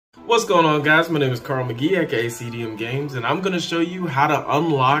What's going on, guys? My name is Carl McGee, aka CDM Games, and I'm going to show you how to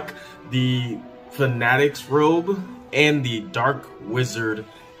unlock the Fanatics robe and the Dark Wizard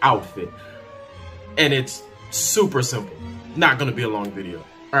outfit. And it's super simple. Not going to be a long video.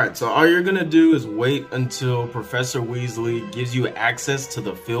 Alright, so all you're going to do is wait until Professor Weasley gives you access to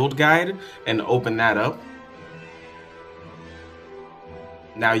the field guide and open that up.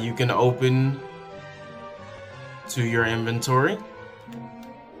 Now you can open to your inventory.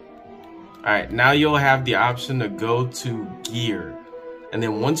 Alright, now you'll have the option to go to gear. And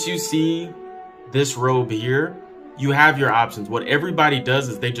then once you see this robe here, you have your options. What everybody does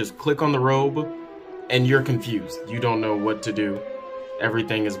is they just click on the robe and you're confused. You don't know what to do.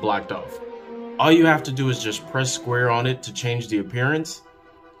 Everything is blocked off. All you have to do is just press square on it to change the appearance.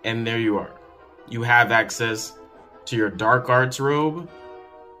 And there you are. You have access to your dark arts robe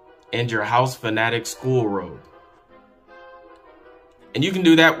and your House Fanatic school robe. And you can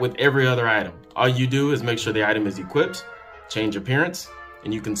do that with every other item. All you do is make sure the item is equipped, change appearance,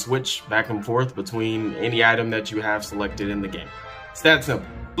 and you can switch back and forth between any item that you have selected in the game. It's that simple.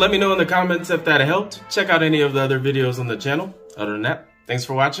 Let me know in the comments if that helped. Check out any of the other videos on the channel. Other than that, thanks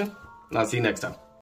for watching, and I'll see you next time.